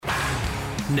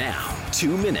Now,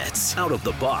 2 minutes out of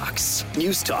the box.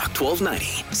 News Talk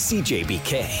 1290,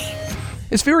 CJBK.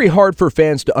 It's very hard for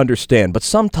fans to understand, but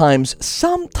sometimes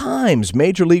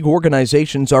major league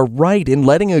organizations are right in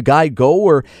letting a guy go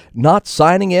or not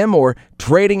signing him or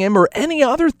trading him or any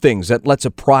other things that lets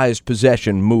a prized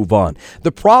possession move on.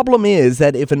 The problem is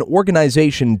that if an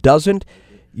organization doesn't,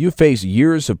 you face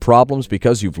years of problems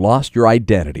because you've lost your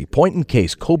identity. Point in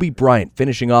case, Kobe Bryant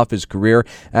finishing off his career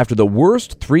after the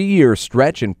worst 3-year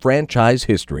stretch in franchise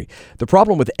history. The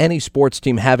problem with any sports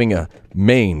team having a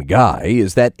main guy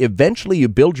is that eventually you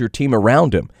build your team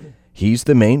around him. He's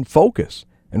the main focus.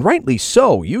 And rightly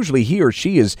so. Usually he or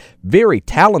she is very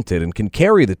talented and can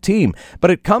carry the team, but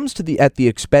it comes at the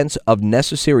expense of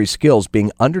necessary skills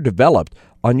being underdeveloped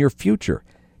on your future.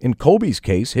 In Kobe's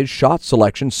case, his shot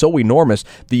selection so enormous,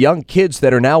 the young kids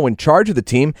that are now in charge of the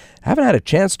team haven't had a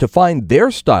chance to find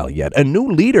their style yet. A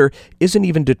new leader isn't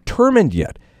even determined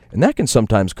yet. And that can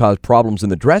sometimes cause problems in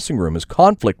the dressing room as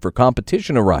conflict for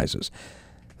competition arises.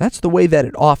 That's the way that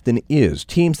it often is.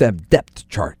 Teams that have depth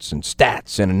charts and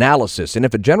stats and analysis. And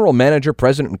if a general manager,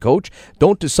 president, and coach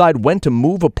don't decide when to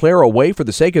move a player away for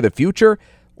the sake of the future,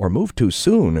 or move too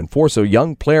soon and force a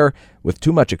young player with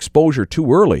too much exposure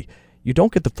too early, you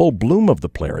don't get the full bloom of the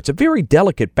player. It's a very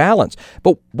delicate balance.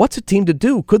 But what's a team to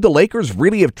do? Could the Lakers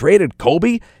really have traded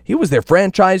Kobe? He was their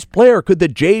franchise player. Could the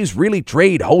Jays really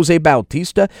trade Jose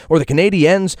Bautista? Or the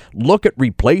Canadiens look at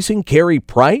replacing Carey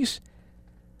Price?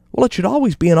 Well, it should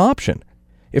always be an option.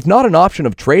 If not an option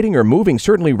of trading or moving,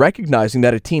 certainly recognizing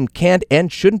that a team can't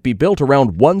and shouldn't be built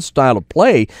around one style of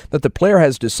play that the player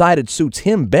has decided suits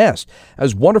him best.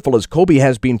 As wonderful as Kobe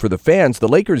has been for the fans, the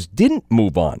Lakers didn't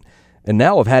move on, and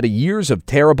now have had years of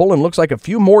terrible and looks like a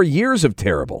few more years of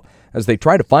terrible as they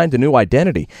try to find a new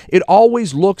identity. It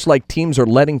always looks like teams are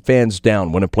letting fans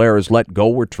down when a player is let go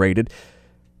or traded,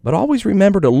 but always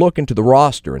remember to look into the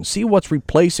roster and see what's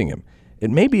replacing him.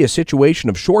 It may be a situation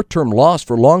of short-term loss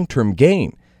for long-term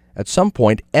gain. At some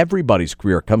point, everybody's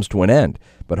career comes to an end,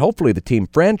 but hopefully the team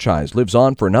franchise lives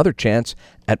on for another chance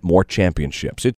at more championships.